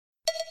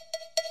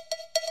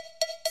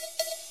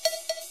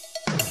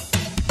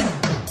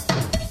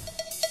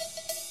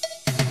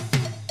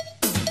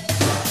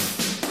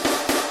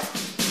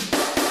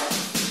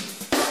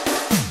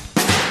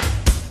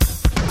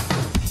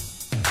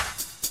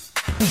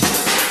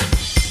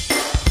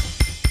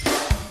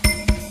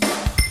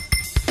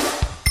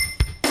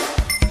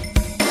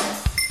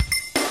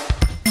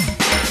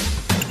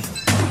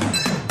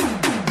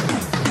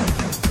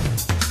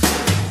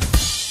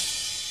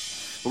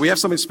We have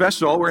something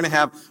special. We're going to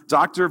have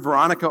Dr.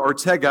 Veronica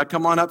Ortega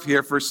come on up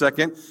here for a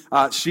second.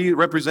 She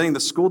representing the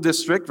school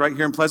district right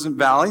here in Pleasant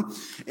Valley.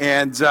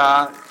 And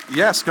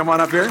yes, come on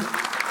up here.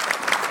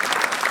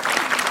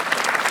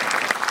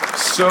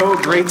 So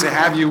great to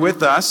have you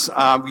with us.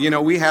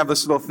 We have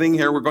this little thing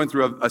here. We're going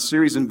through a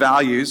series in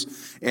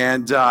values.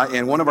 And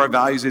one of our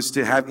values is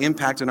to have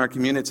impact in our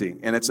community.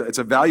 And it's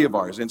a value of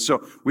ours. And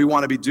so we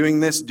want to be doing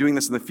this in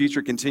the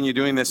future, continue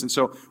doing this. And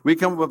so we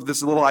come up with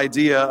this little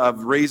idea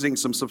of raising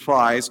some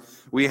supplies.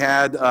 We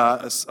had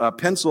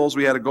pencils.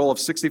 We had a goal of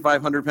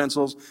 6,500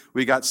 pencils.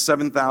 We got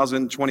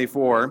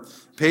 7,024.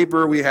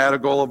 Paper, we had a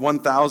goal of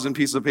 1,000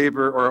 pieces of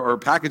paper or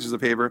packages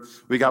of paper.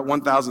 We got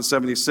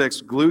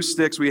 1,076. Glue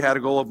sticks, we had a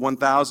goal of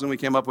 1,000. We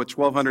came up with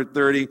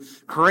 1,230.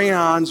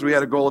 Crayons, we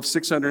had a goal of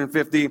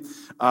 650.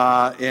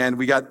 And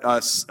we got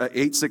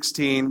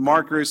 816.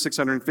 Markers,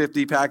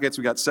 650 packets.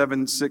 We got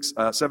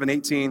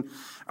 718.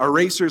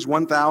 Erasers,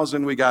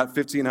 1,000. We got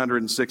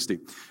 1,560.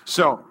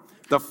 So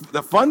the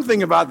fun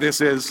thing about this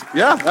is,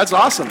 yeah, that's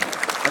awesome.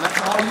 And that's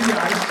all you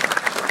guys.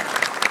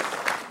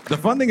 The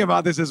fun thing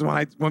about this is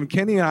when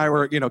Kenny and I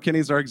were,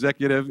 Kenny's our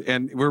executive,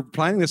 and we're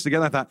planning this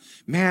together, I thought,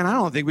 man, I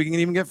don't think we can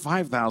even get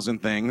 5,000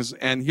 things.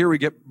 And here we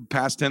get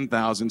past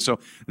 10,000. So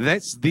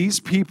that's these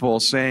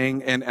people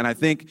saying, and I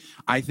think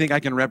I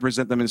can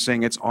represent them in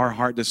saying it's our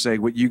heart to say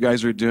what you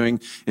guys are doing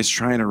is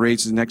trying to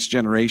raise the next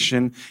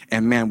generation.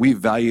 And man, we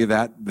value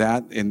that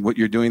and what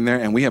you're doing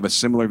there. And we have a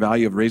similar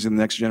value of raising the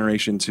next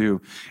generation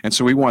too. And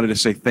so we wanted to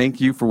say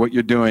thank you for what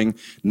you're doing.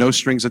 No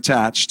strings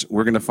attached.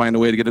 We're going to find a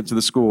way to get it to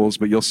the schools,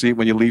 but you'll see it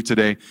when you leave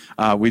today.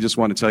 We just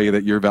want to tell you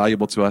that you're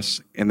valuable to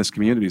us and this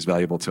community is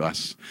valuable to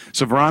us.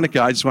 So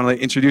Veronica, I just want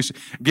to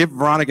give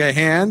Veronica a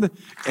hand.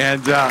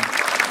 And can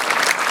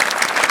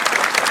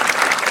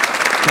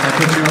I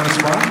put you on the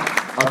spot?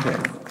 Okay.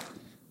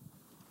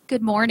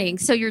 Good morning.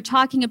 So you're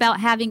talking about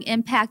having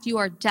impact. You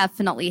are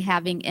definitely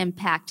having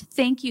impact.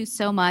 Thank you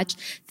so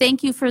much.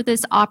 Thank you for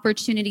this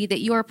opportunity that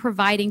you are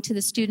providing to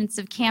the students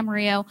of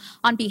Camarillo.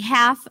 On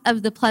behalf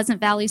of the Pleasant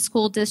Valley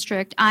School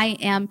District, I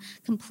am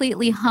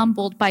completely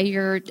humbled by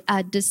your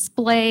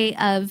display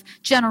of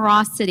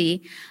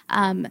generosity.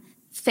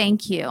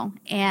 Thank you.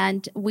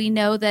 And we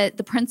know that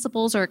the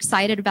principals are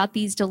excited about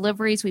these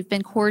deliveries. We've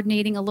been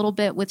coordinating a little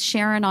bit with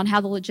Sharon on how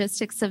the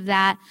logistics of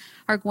that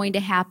are going to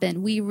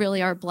happen. We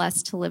really are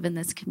blessed to live in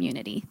this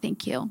community.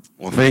 Thank you.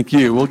 Well, thank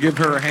you. We'll give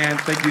her a hand.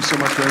 Thank you so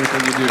much for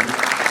everything you do.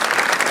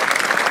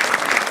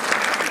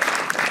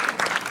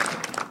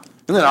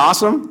 Isn't that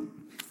awesome?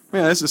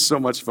 Man, this is so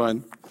much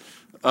fun.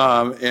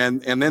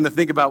 And then to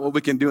think about what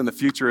we can do in the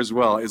future as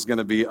well is going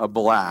to be a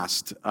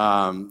blast.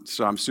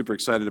 So I'm super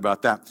excited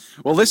about that.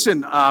 Well,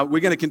 listen,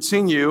 we're going to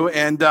continue,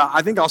 and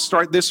I think I'll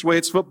start this way.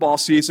 It's football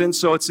season,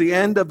 so it's the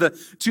end of the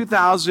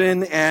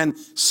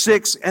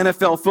 2006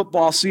 NFL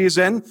football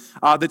season.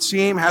 The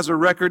team has a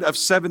record of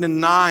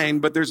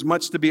 7-9, but there's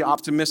much to be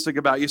optimistic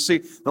about. You see,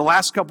 the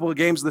last couple of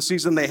games of the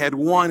season, they had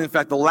won. In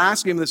fact, the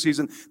last game of the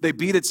season, they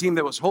beat a team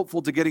that was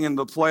hopeful to getting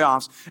into the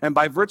playoffs, and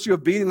by virtue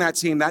of beating that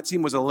team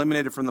was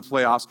eliminated from the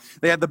playoffs.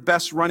 They had the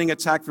best running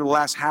attack for the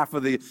last half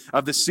of the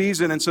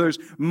season, and so there's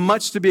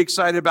much to be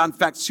excited about. In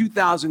fact,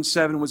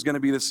 2007 was going to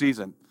be the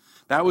season.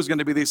 That was going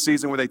to be the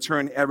season where they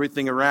turned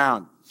everything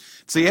around.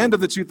 It's the end of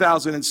the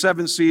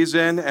 2007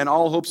 season, and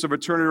all hopes of a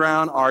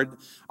turnaround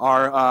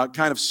are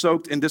kind of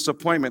soaked in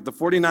disappointment. The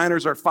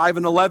 49ers are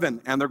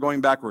 5-11, and they're going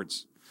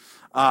backwards.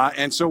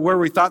 And so where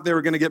we thought they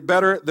were going to get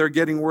better, they're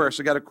getting worse.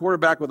 They got a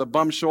quarterback with a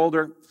bum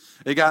shoulder.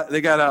 They got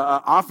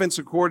an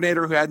offensive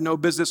coordinator who had no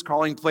business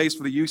calling plays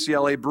for the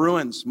UCLA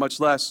Bruins, much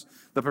less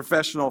the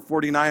professional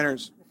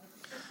 49ers.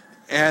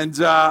 And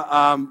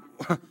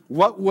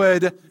what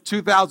would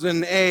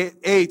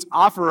 2008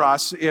 offer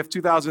us if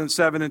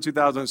 2007 and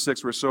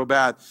 2006 were so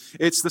bad?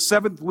 It's the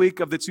 7th week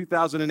of the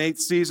 2008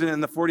 season,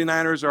 and the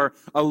 49ers are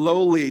a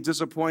lowly,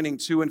 disappointing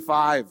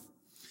 2-5.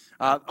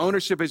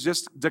 Ownership has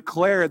just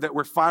declared that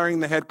we're firing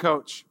the head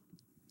coach.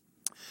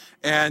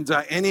 And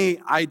any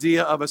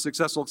idea of a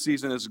successful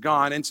season is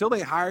gone until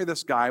they hire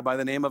this guy by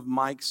the name of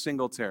Mike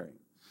Singletary.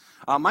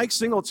 Mike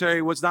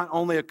Singletary was not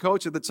only a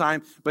coach at the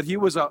time, but he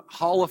was a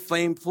Hall of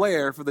Fame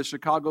player for the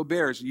Chicago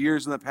Bears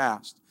years in the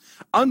past.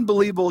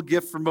 Unbelievable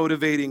gift for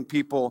motivating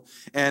people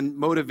and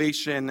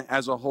motivation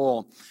as a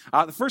whole.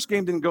 The first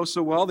game didn't go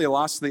so well. They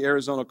lost to the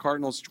Arizona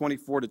Cardinals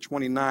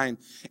 24-29.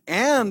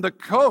 And the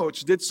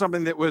coach did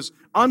something that was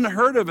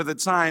unheard of at the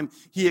time.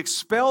 He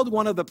expelled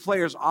one of the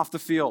players off the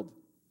field.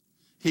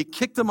 He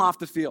kicked him off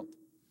the field.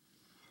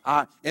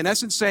 In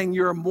essence saying,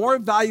 you're more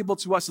valuable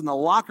to us in the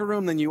locker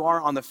room than you are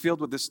on the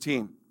field with this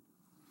team.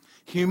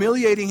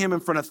 Humiliating him in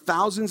front of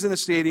thousands in the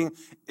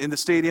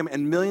stadium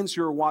and millions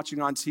who are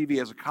watching on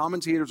TV as the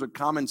commentators would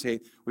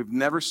commentate. We've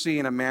never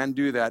seen a man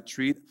do that,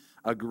 treat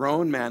a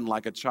grown man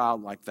like a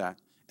child like that,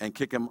 and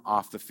kick him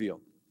off the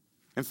field.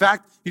 In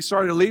fact, he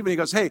started to leave and he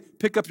goes, hey,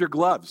 pick up your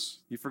gloves.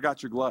 You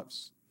forgot your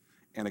gloves.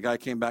 And the guy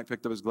came back,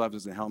 picked up his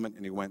gloves and helmet,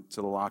 and he went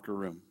to the locker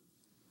room.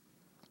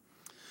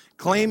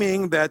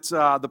 Claiming that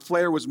the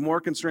player was more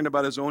concerned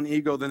about his own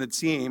ego than the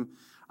team,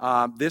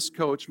 this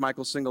coach,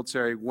 Michael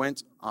Singletary,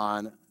 went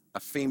on a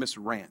famous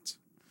rant.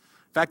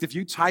 In fact, if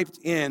you typed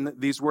in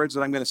these words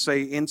that I'm going to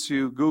say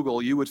into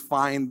Google, you would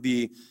find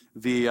the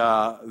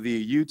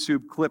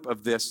YouTube clip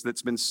of this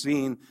that's been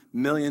seen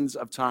millions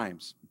of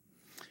times.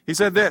 He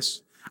said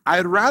this,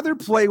 I'd rather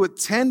play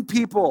with 10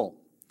 people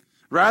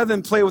rather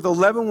than play with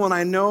 11 when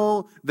I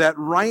know that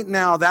right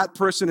now that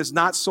person is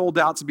not sold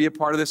out to be a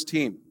part of this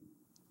team.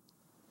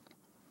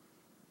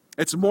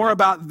 It's more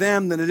about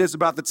them than it is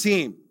about the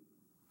team.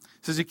 He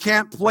says you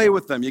can't play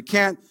with them. You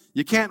can't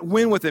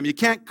win with them. You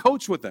can't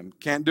coach with them.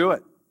 Can't do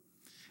it.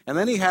 And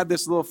then he had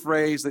this little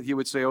phrase that he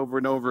would say over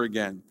and over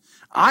again.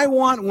 I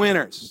want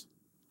winners.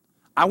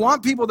 I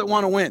want people that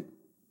want to win.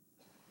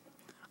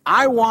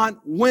 I want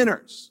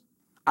winners.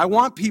 I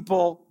want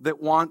people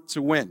that want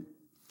to win.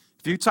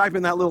 If you type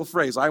in that little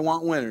phrase, I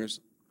want winners,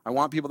 I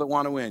want people that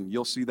want to win,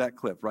 you'll see that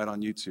clip right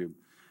on YouTube,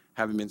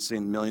 having been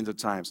seen millions of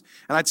times.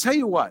 And I tell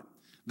you what,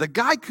 the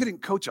guy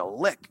couldn't coach a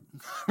lick.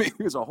 I mean,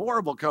 he was a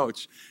horrible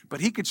coach,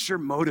 but he could sure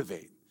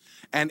motivate.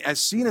 And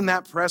as seen in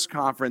that press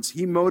conference,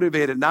 he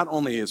motivated not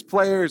only his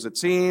players, the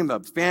team, the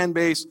fan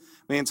base,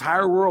 the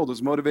entire world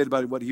was motivated by what he